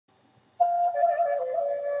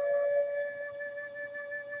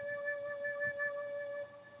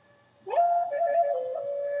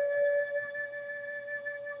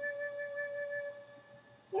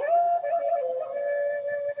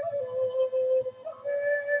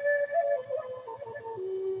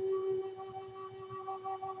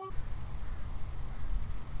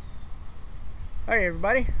Hey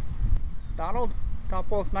everybody, Donald,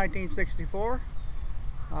 Top Wolf 1964.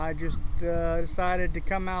 I just decided to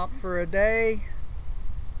come out for a day.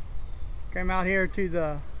 Came out here to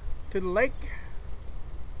the lake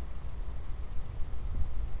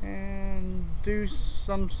and do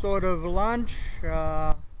some sort of lunch.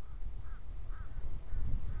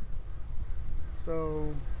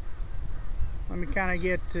 So let me kind of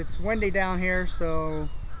get, it's windy down here, so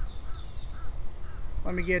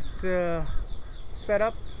let me get set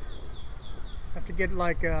up. Have to get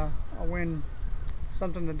like a wind,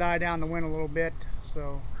 something to die down the wind a little bit,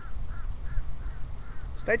 so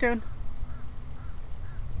stay tuned.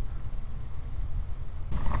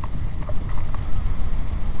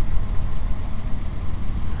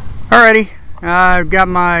 Alrighty, I've got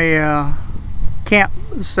my camp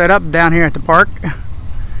set up down here at the park.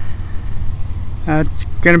 It's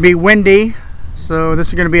going to be windy, so this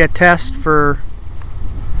is going to be a test for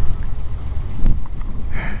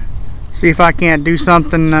see if I can't do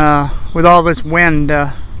something with all this wind.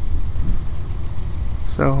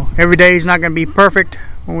 So every day is not going to be perfect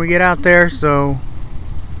when we get out there, so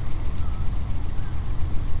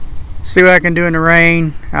see what I can do in the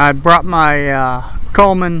rain. I brought my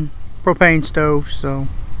Coleman propane stove, so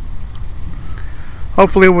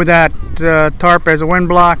hopefully with that tarp as a wind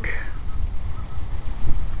block,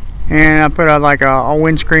 and I put out like a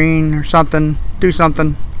windscreen or something, do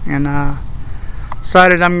something, and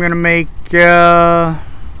decided I'm gonna make what did I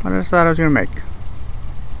decide I was gonna make?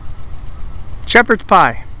 Shepherd's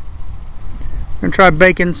pie. I'm gonna try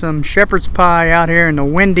baking some shepherd's pie out here in the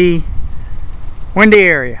windy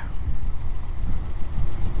area.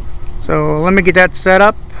 So let me get that set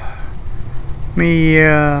up.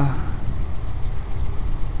 Yep,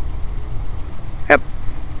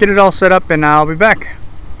 get it all set up and I'll be back.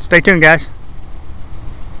 Stay tuned, guys.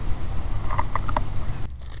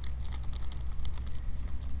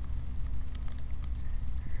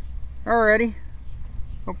 Alrighty,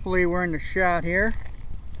 hopefully we're in the shot here.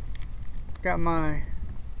 Got my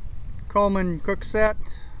Coleman cook set.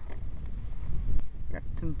 Got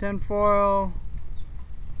some tin foil.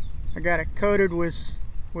 I got it coated with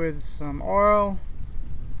some oil.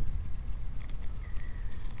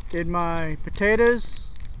 Did my potatoes.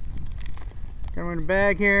 Got them in a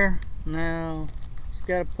bag here. Now just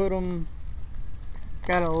gotta put them.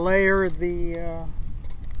 Gotta layer the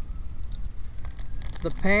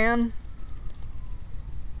pan.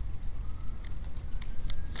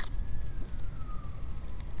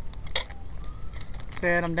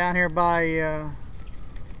 Said I'm down here by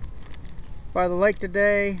the lake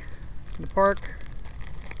today, in the park.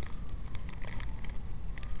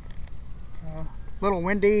 A little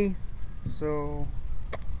windy, so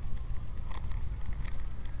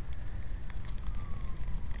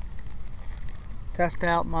test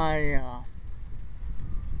out my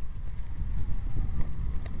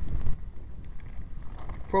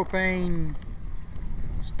propane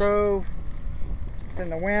stove. It's in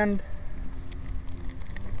the wind.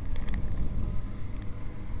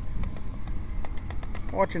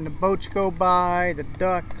 Watching the boats go by, the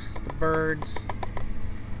ducks, the birds.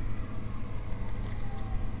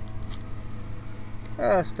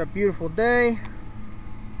 Just a beautiful day.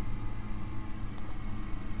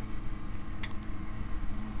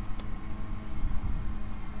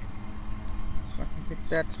 So I can get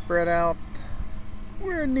that spread out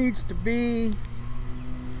where it needs to be.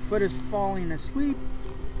 Foot is falling asleep.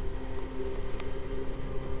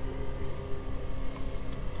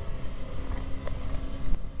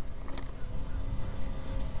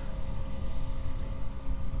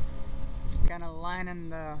 Kind of lining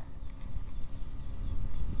the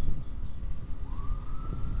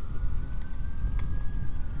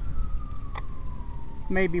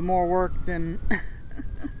maybe more work than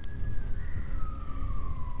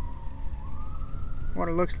what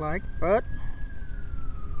it looks like, but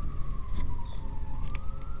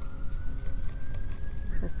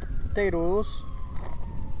here's the potatoes.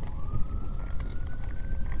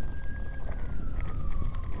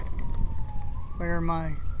 Layer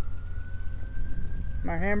my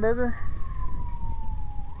hamburger.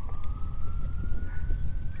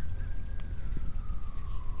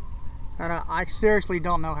 And I seriously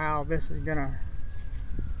don't know how this is gonna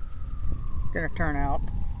turn out.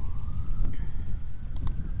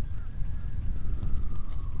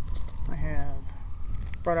 I have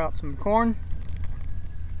brought out some corn.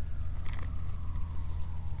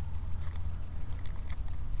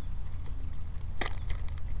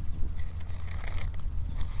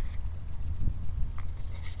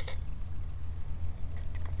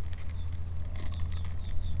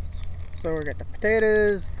 So we got the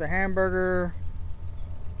potatoes, the hamburger,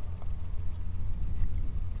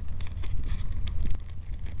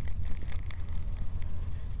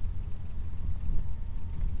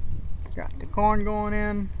 Got the corn going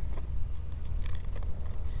in.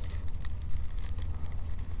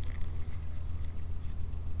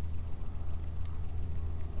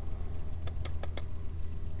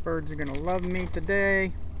 Birds are gonna love me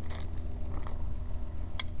today.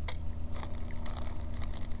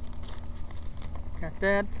 Got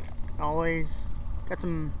that. Always got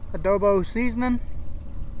some adobo seasoning.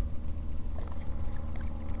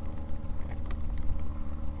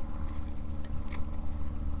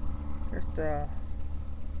 Just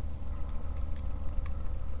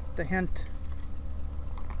a hint.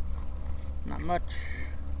 Not much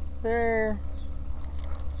there.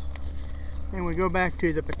 Then we go back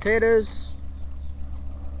to the potatoes.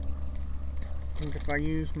 I think if I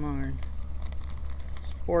use my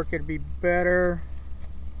fork it'd be better.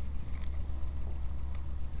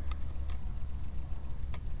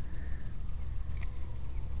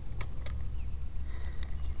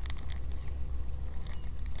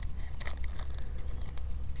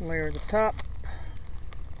 Layer the top.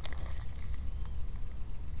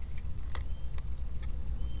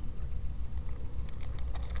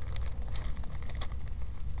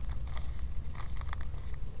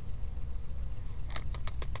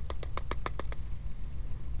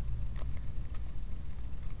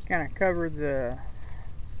 Kind of cover the...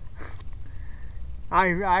 I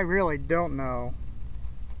really don't know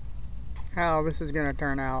how this is going to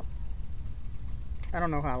turn out. I don't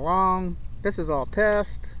know how long. This is all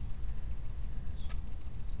test.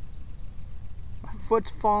 My foot's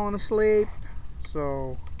falling asleep,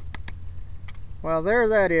 so well, there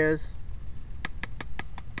that is.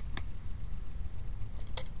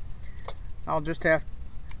 I'll just have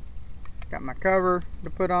got my cover to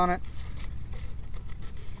put on it.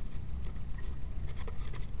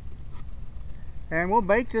 And we'll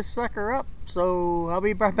bake this sucker up, so I'll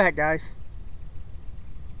be right back, guys.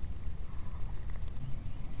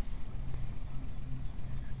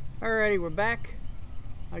 Alrighty, we're back.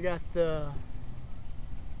 I got the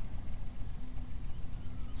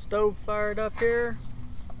stove fired up here.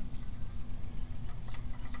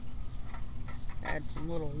 Add some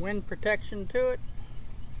little wind protection to it.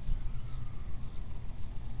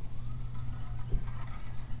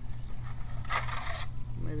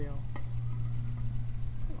 Maybe I'll put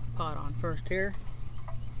my pot on first here.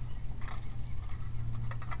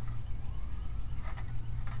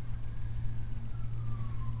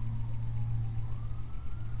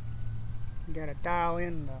 Got to dial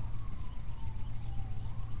in the...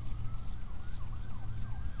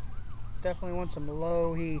 Definitely want some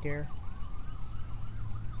low heat here.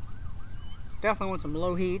 Definitely want some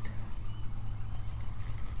low heat.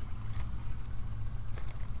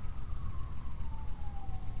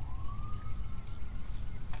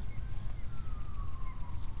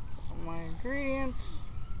 Some of my ingredients.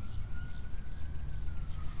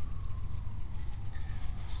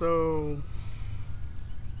 So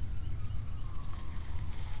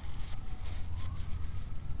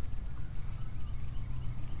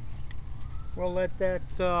we'll let that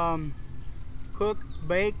cook,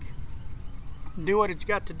 bake, do what it's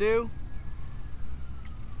got to do,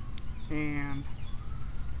 and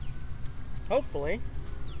hopefully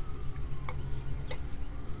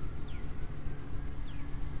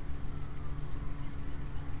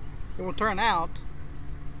it will turn out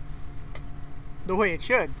the way it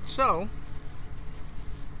should. So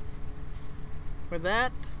with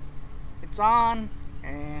that, it's on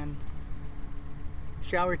and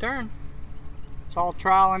shall return. It's all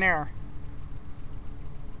trial and error.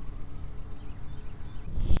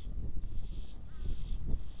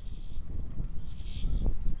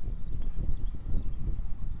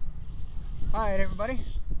 Alright everybody,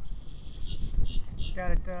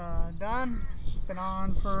 got it done. It's been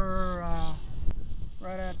on for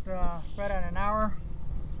right at an hour.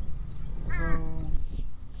 So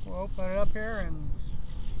we'll open it up here and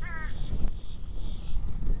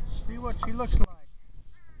see what she looks like.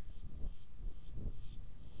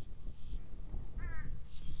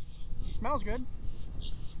 Smells good.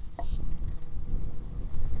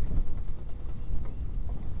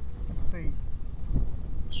 Let's see.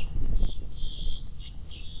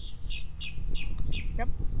 Yep,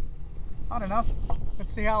 hot enough.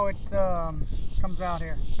 Let's see how it comes out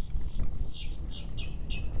here.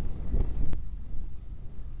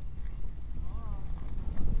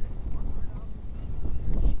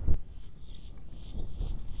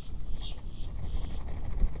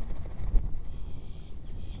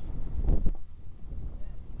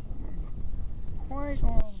 Quite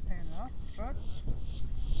all the pan enough, but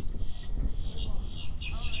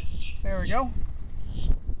there we go.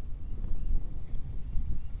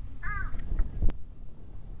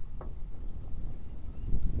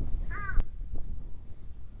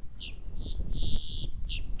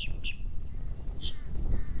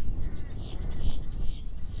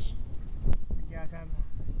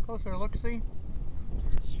 closer look-see.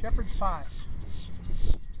 Shepherd's pie.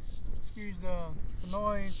 Excuse the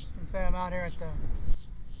noise and say I'm out here at the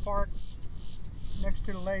park next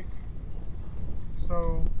to the lake.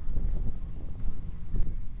 So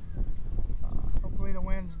hopefully the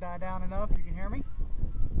winds die down enough you can hear me.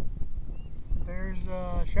 There's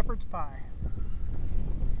shepherd's pie.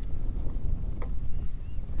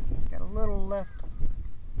 Got a little left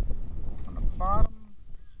on the bottom.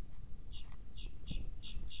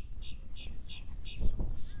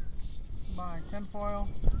 My tinfoil.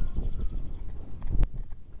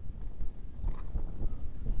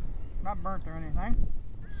 Not burnt or anything.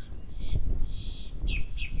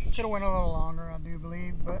 Could have went a little longer, I do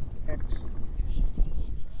believe, but let's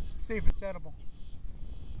see if it's edible.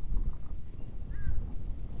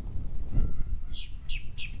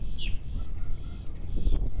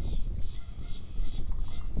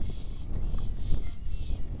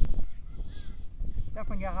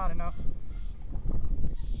 Definitely got hot enough.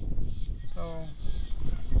 So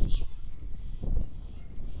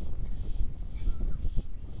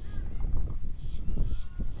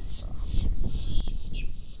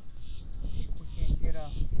we can get a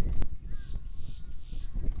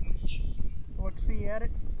look-see at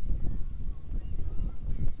it.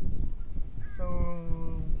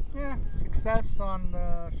 So yeah, success on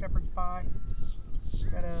the shepherd's pie.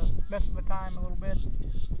 Gotta mess with the time a little bit.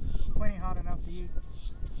 Plenty hot enough to eat.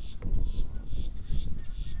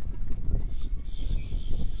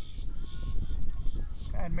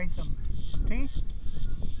 And make some tea.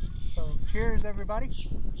 So cheers everybody.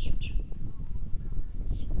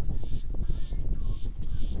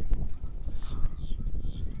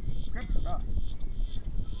 Good stuff.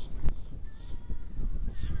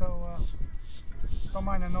 So don't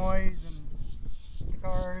mind the noise and the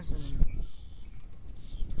cars and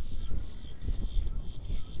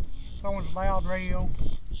someone's loud radio.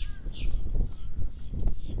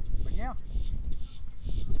 But yeah.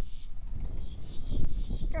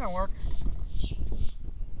 Kind of works. It's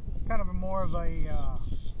kind of more of a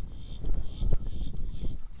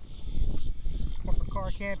car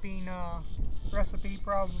camping recipe,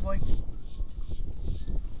 probably.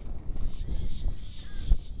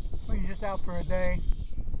 When you're just out for a day.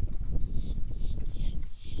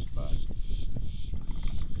 But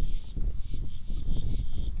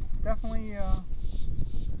definitely,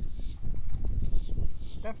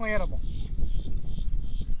 definitely edible.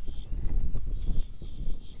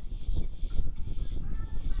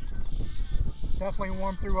 Definitely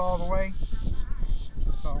warm through all the way.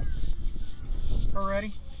 So, we're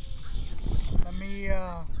ready. Let me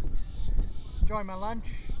enjoy my lunch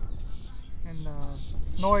and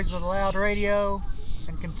noise of the loud radio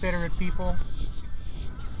and considerate people.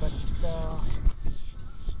 But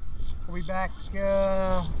we'll be back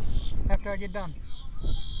after I get done.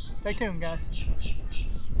 Stay tuned, guys.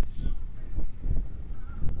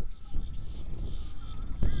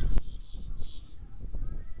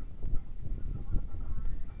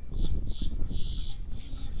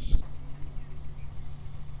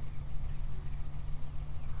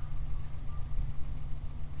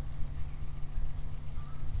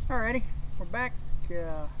 Alrighty, we're back.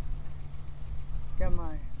 Got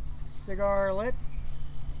my cigar lit.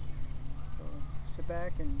 So sit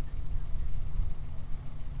back and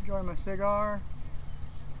enjoy my cigar.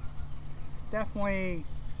 Definitely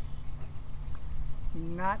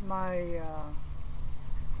not my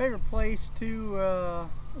favorite place to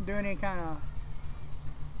do any kind of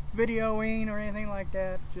videoing or anything like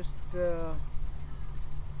that. Just a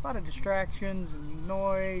lot of distractions and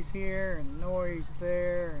noise here and noise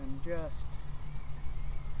there, and just,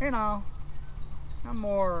 you know, I'm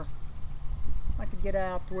more like to get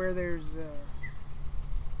out to where there's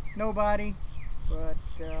nobody. But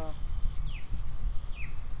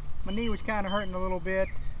my knee was kind of hurting a little bit.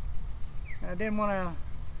 I didn't want to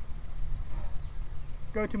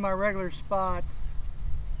go to my regular spot.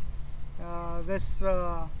 This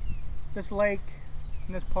lake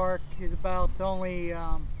in this park is about only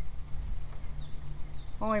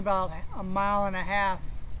about a mile and a half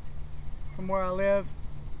from where I live.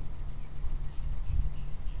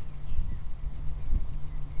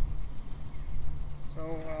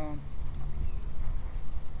 So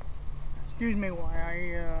excuse me while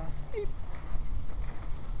I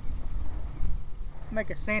make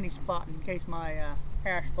a sandy spot in case my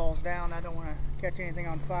ash falls down. I don't want to catch anything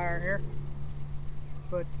on fire here.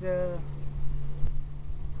 But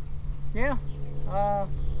yeah, I'd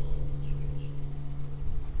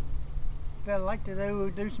like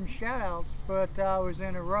to do some shout outs, but I was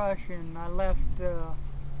in a rush and I left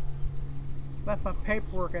my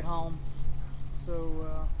paperwork at home.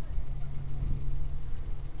 So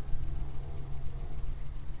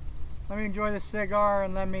let me enjoy this cigar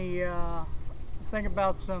and let me think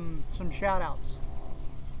about some shout outs.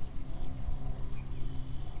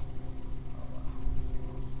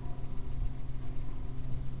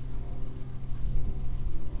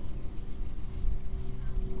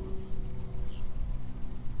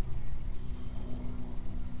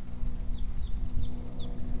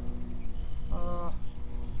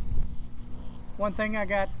 One thing I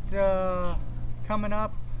got coming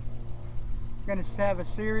up, I'm going to have a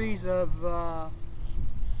series of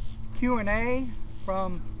Q&A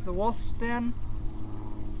from the Wolf's Den.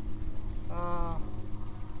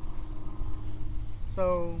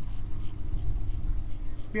 So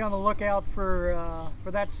be on the lookout for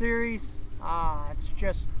that series. It's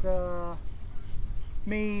just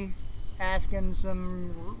me asking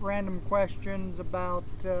some random questions about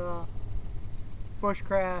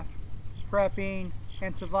bushcraft, prepping,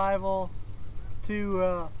 and survival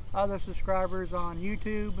to other subscribers on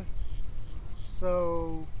YouTube.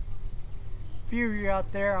 So a few of you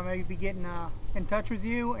out there, I may be getting in touch with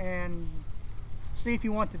you and see if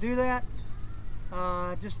you want to do that.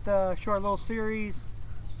 Just a short little series,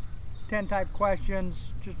 10 type questions,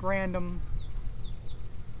 just random,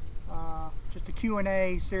 just a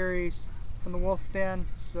Q&A series from the Wolf Den.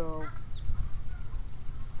 So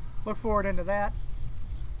look forward into that.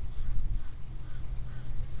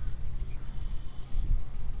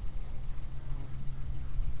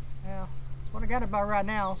 Yeah, that's what I got about right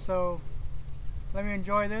now, so let me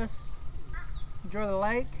enjoy this, enjoy the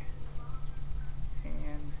lake,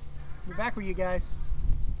 and be back with you guys.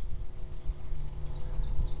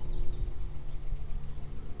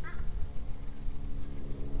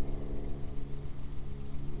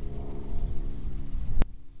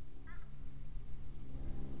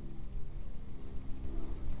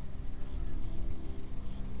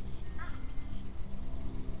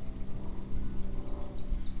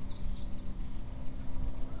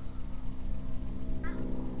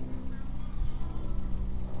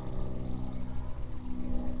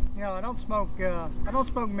 You know, I don't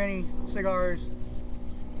smoke many cigars.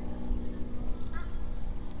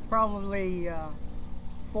 Probably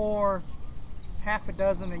 4, half a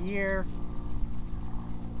dozen a year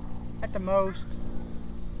at the most.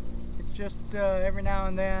 It's just every now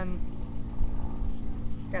and then,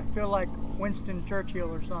 gotta feel like Winston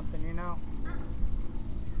Churchill or something, you know.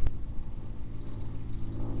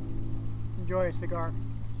 Enjoy a cigar.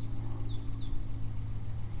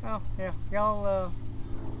 Oh yeah, y'all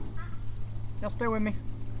stay with me.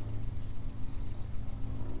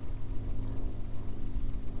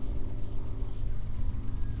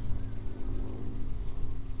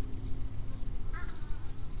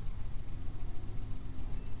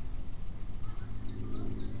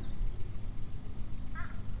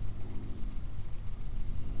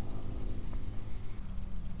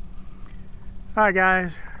 Alright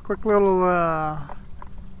guys, quick little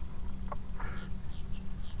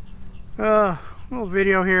little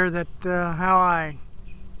video here that how I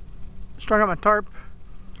strung up my tarp.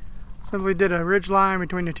 Simply did a ridge line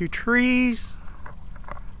between the two trees.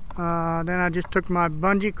 Then I just took my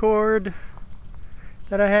bungee cord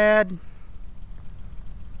that I had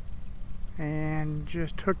and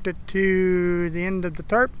just hooked it to the end of the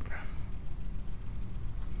tarp.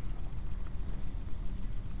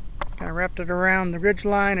 Kind of wrapped it around the ridge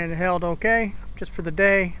line and it held okay just for the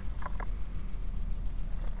day.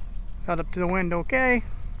 Held up to the wind okay.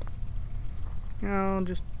 You know,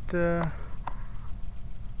 just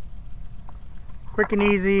quick and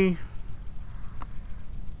easy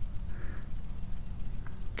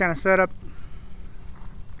kind of setup.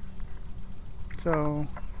 So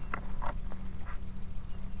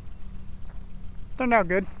turned out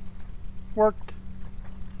good. Worked.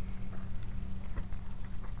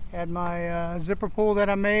 Had my zipper pull that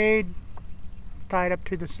I made tied up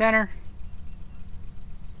to the center.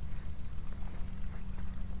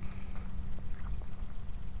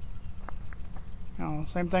 Oh,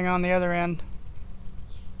 same thing on the other end.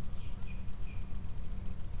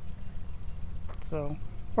 So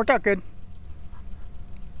worked out good.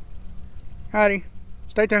 Alrighty,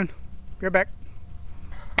 stay tuned. Be right back.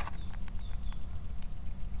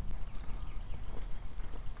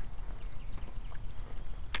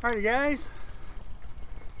 Alrighty guys,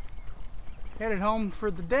 headed home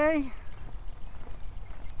for the day.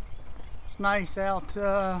 It's nice out,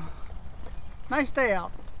 nice day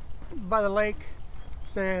out by the lake.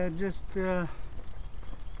 So just for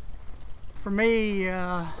me,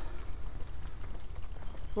 a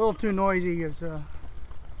little too noisy. It's too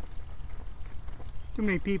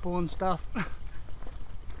many people and stuff.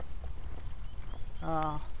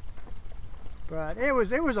 But it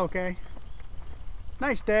was okay.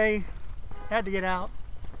 Nice day. had to get out.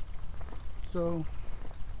 So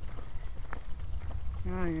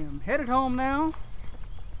I am headed home now.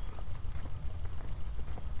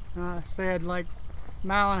 I said like a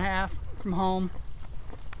mile and a half from home.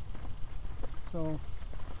 So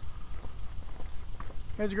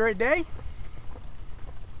it was a great day.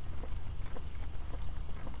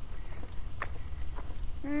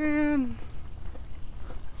 And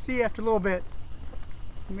see you after a little bit.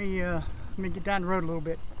 Let me get down the road a little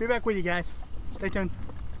bit. Be back with you guys. Stay tuned.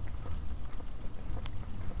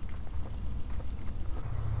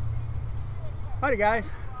 Howdy guys.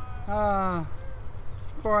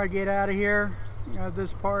 Before I get out of here,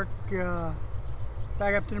 this park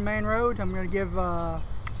back up to the main road, I'm going to give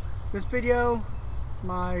this video,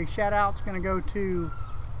 my shout out's going to go to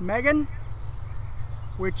Megan,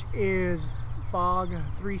 which is Fog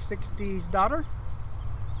 360's daughter.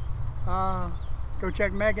 Go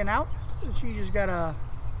check Megan out. She just got a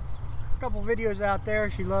couple videos out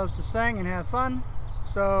there. She loves to sing and have fun,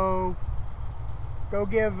 so go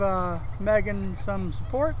give Megan some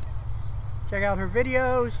support. Check out her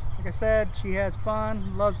videos. Like I said, she has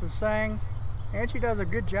fun, loves to sing, and she does a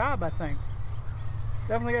good job, I think.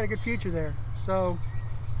 Definitely got a good future there. So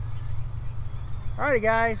alrighty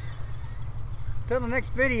guys, till the next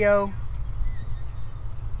video,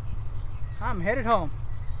 I'm headed home.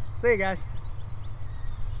 See you guys.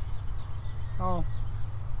 Oh,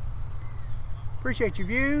 appreciate your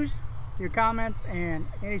views, your comments, and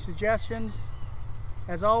any suggestions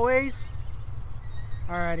as always.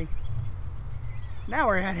 Alrighty, now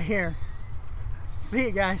we're out of here. See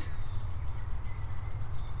you guys.